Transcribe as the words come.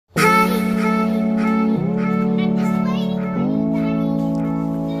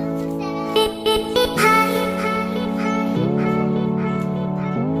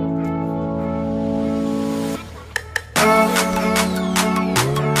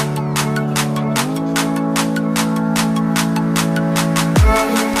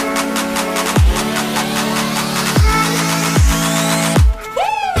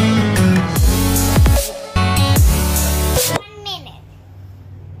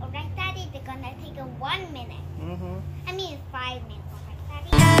they're gonna take 1 minute. I mean 5 minutes.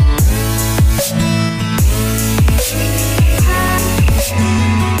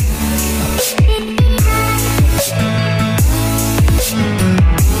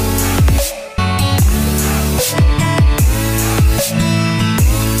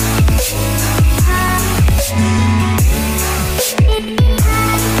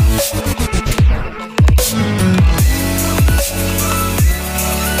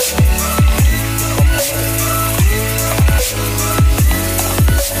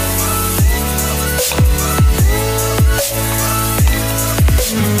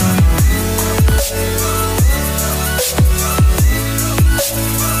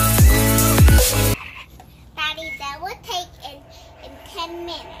 Daddy, that will take in 10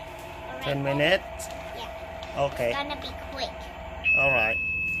 minutes. Right? 10 minutes? Yeah. Okay. It's gonna be quick. Alright.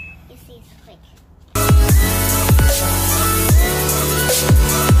 You see, it's quick.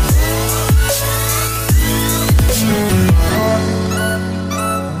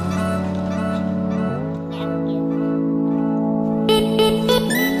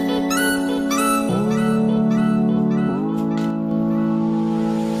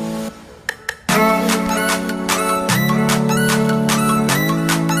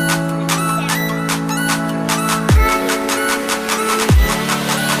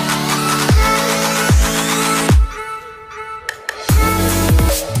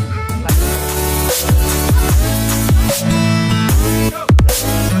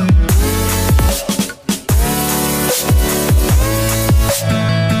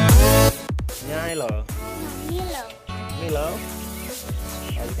 Milo. Milo. Milo?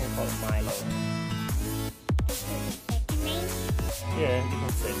 Or you can call it Milo. This is the second name. Yeah, you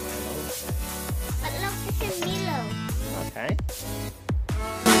can say Milo. But look, this is Milo. Okay.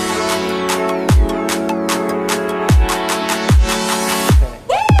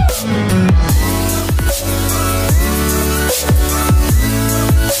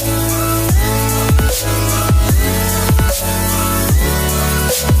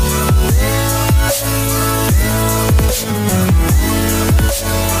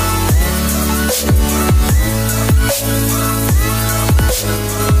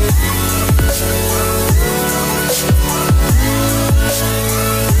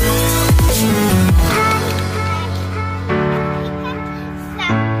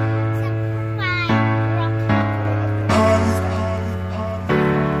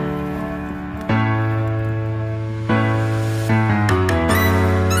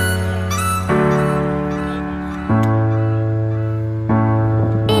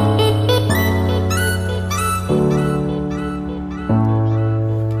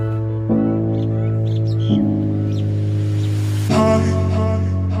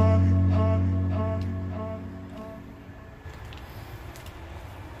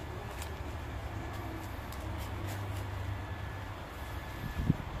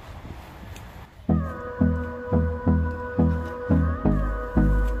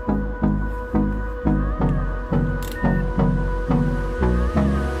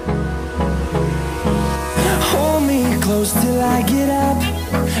 Close till I get up.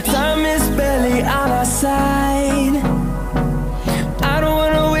 Time is barely on our side. I don't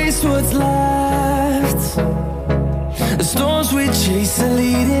wanna waste what's left. The storms we chase are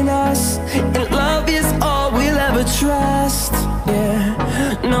leading us, and love is all we'll ever trust. Yeah,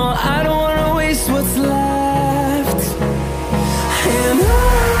 no, I don't wanna waste what's left. And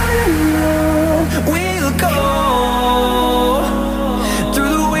on we'll go,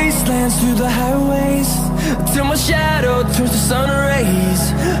 through the wastelands, through the highways, till my shadow turns to sun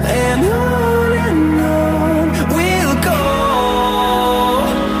rays. And on we'll go,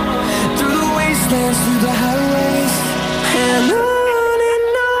 through the wastelands, through the highways. And on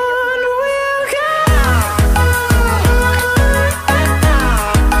we'll go.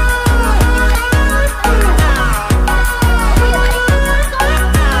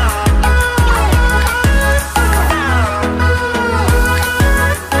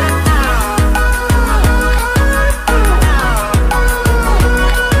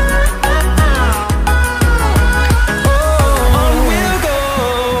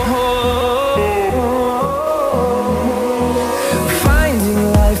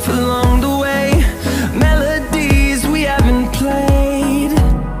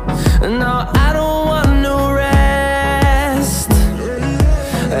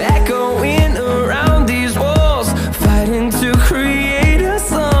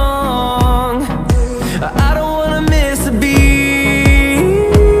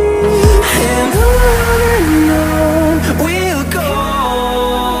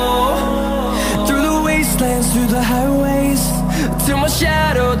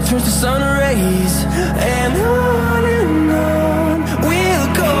 shadow turns to sun rays, and on we'll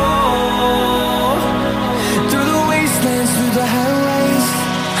go, through the wastelands, through the highways,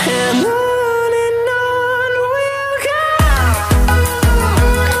 and on we'll go.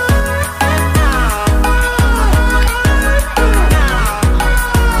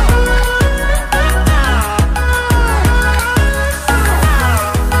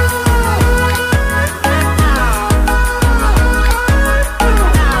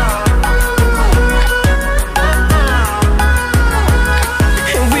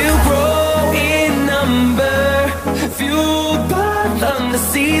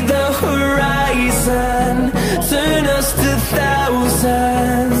 See the horizon turn us to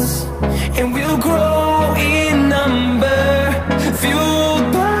thousands, and we'll grow in number, fueled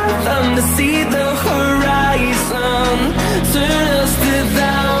by them to see the horizon turn us to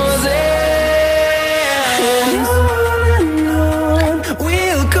thousands, and on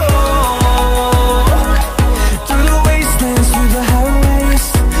we'll go, through the wastelands, through the highways,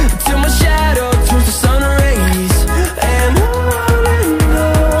 till my shadow turns to sun rays, and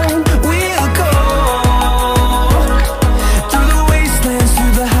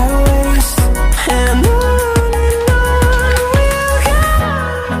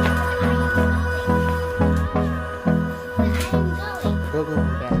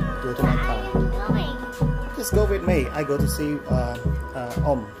just go with me. I go to see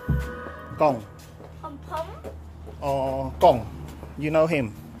Kong or Kong. You know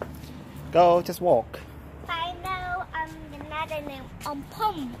him. Go, just walk. I know another name,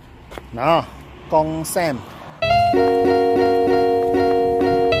 Pom. No, Kong Sam.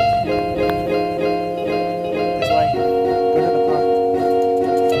 This way. Go to the car.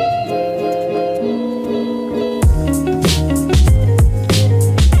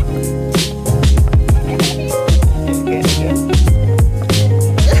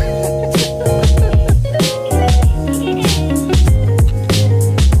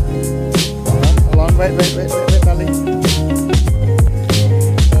 Wait, darling.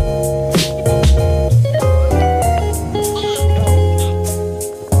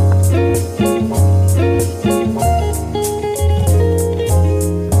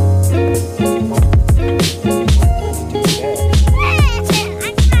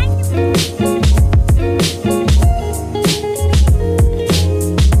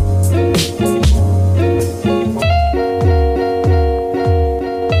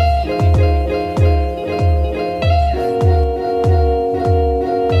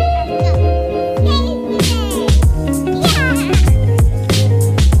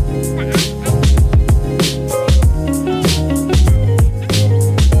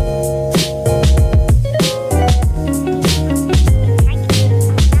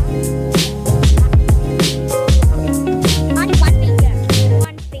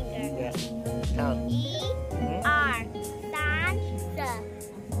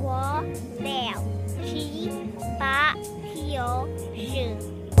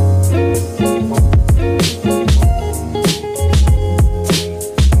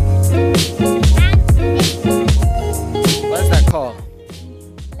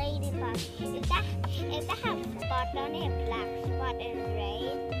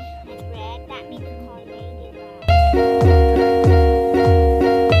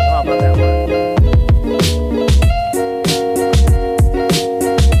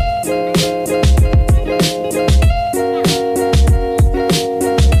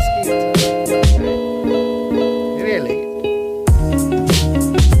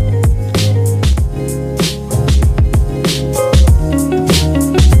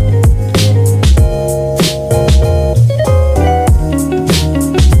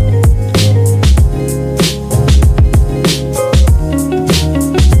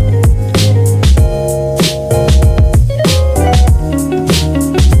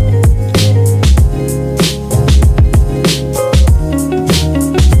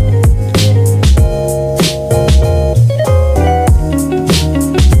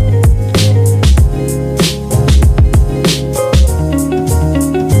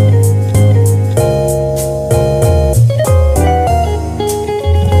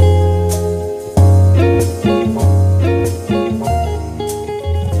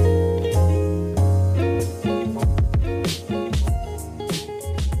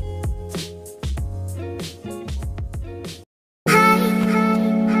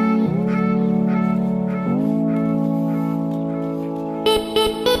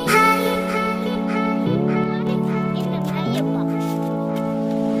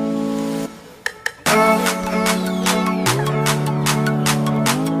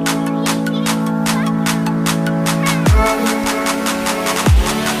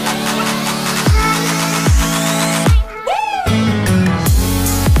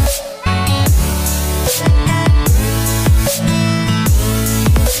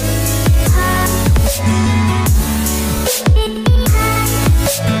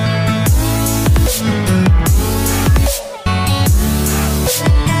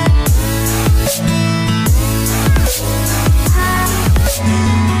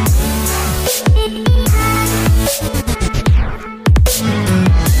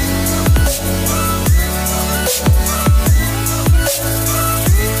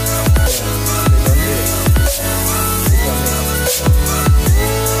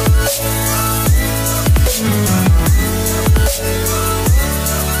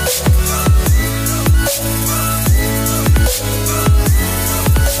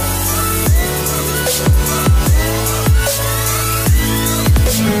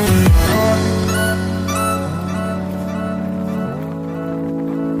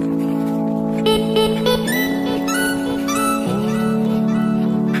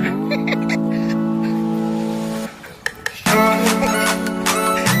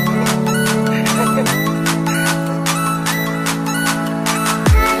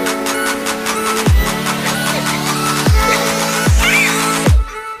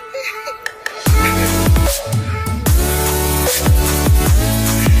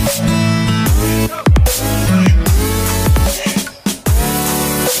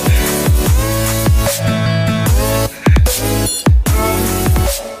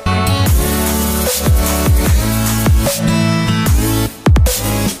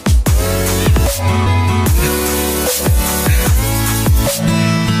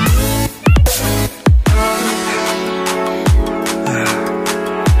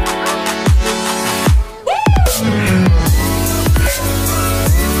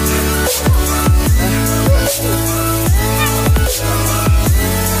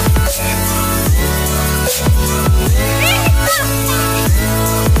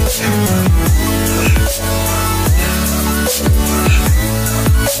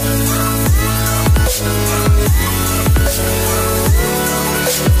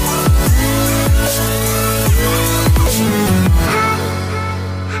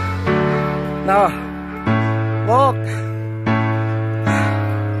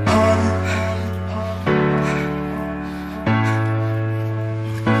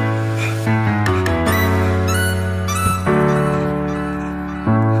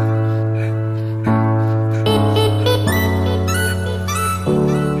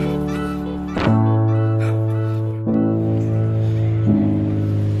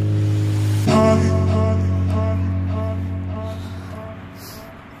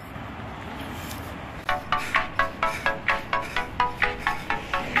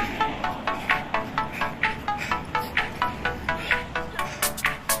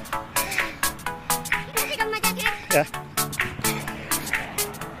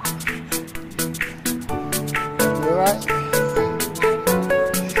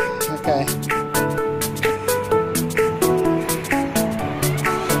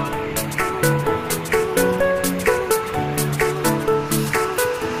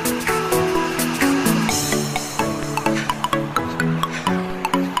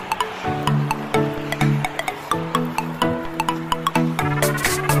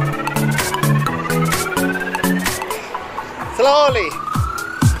 Slowly.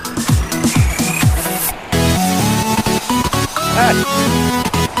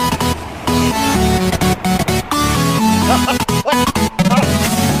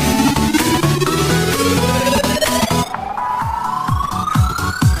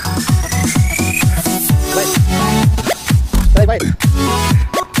 Baik, baik.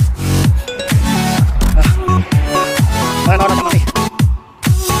 Mana orang kemana nih?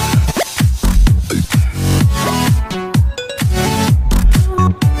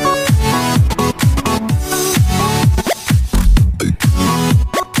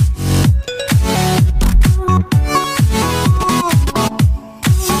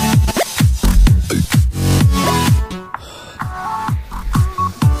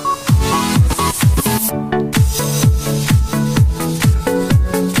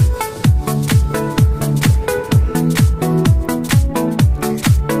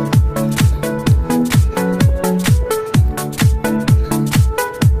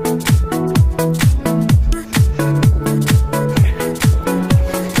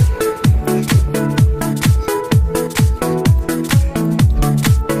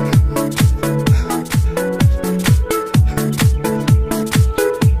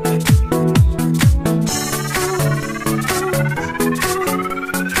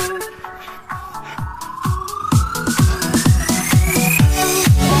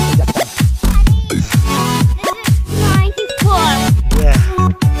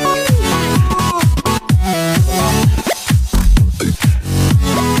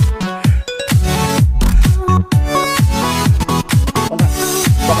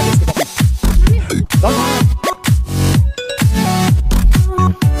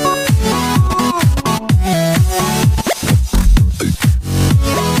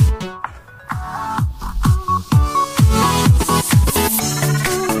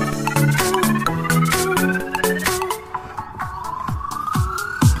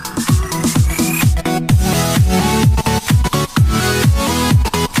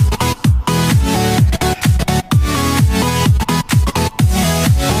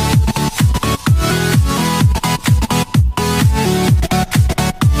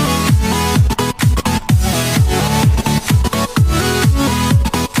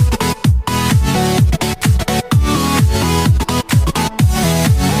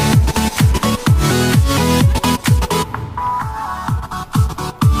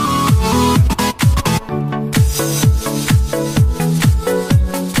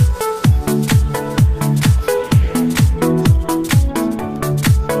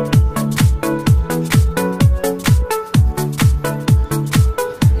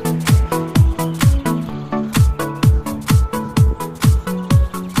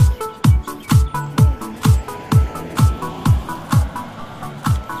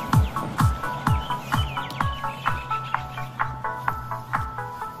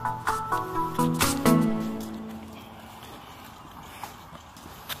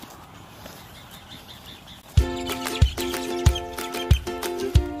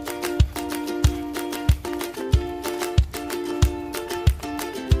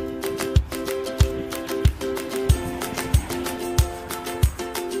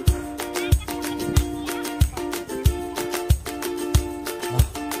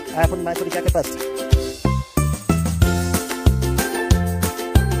 I put the jacket first.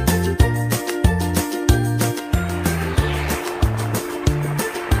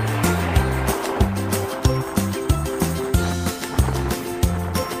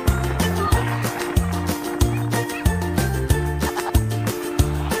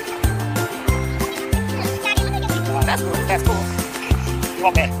 That's cool. That's cool.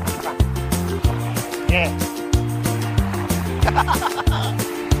 Okay. Yeah.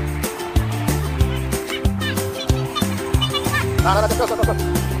 No, go.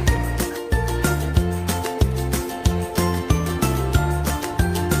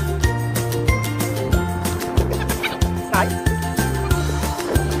 Nice.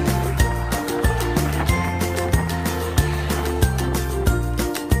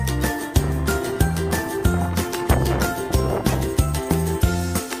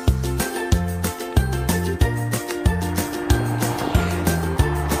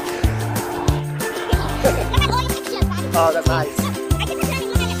 Oh, that's nice.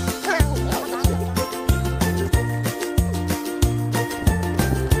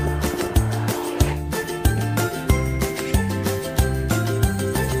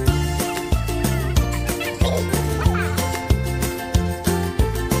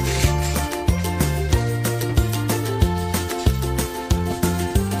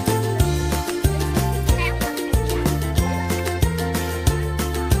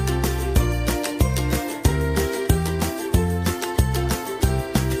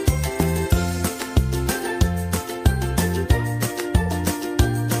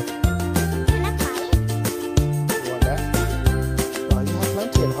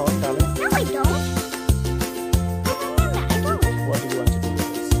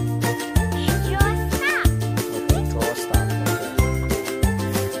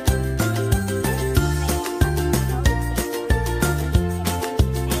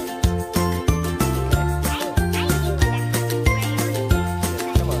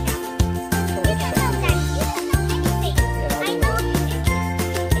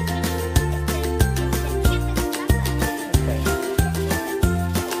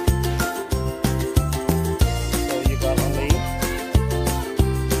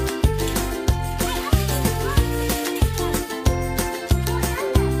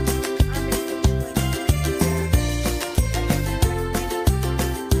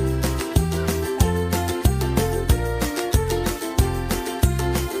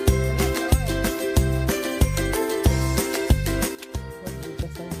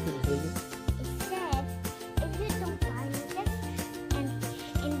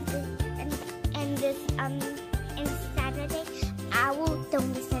 in Saturday, I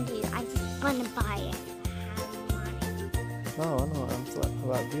don't listen to you. I just want to buy it. I want it. No, I'm talking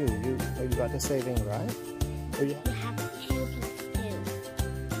about you. You got the saving, right? Or you... You have 2 pieces too.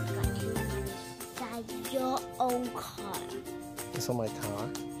 You got 2 money. That's your own car. It's on my car.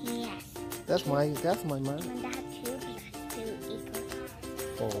 Yes. That's my money. And that 2 because 2 equals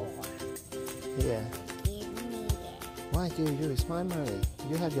 4. Oh. Yeah. Give me it. Why do you? It's my money.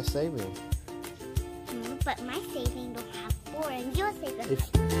 You have your saving. But my saving don't have 4 and your saving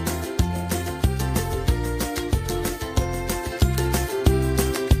If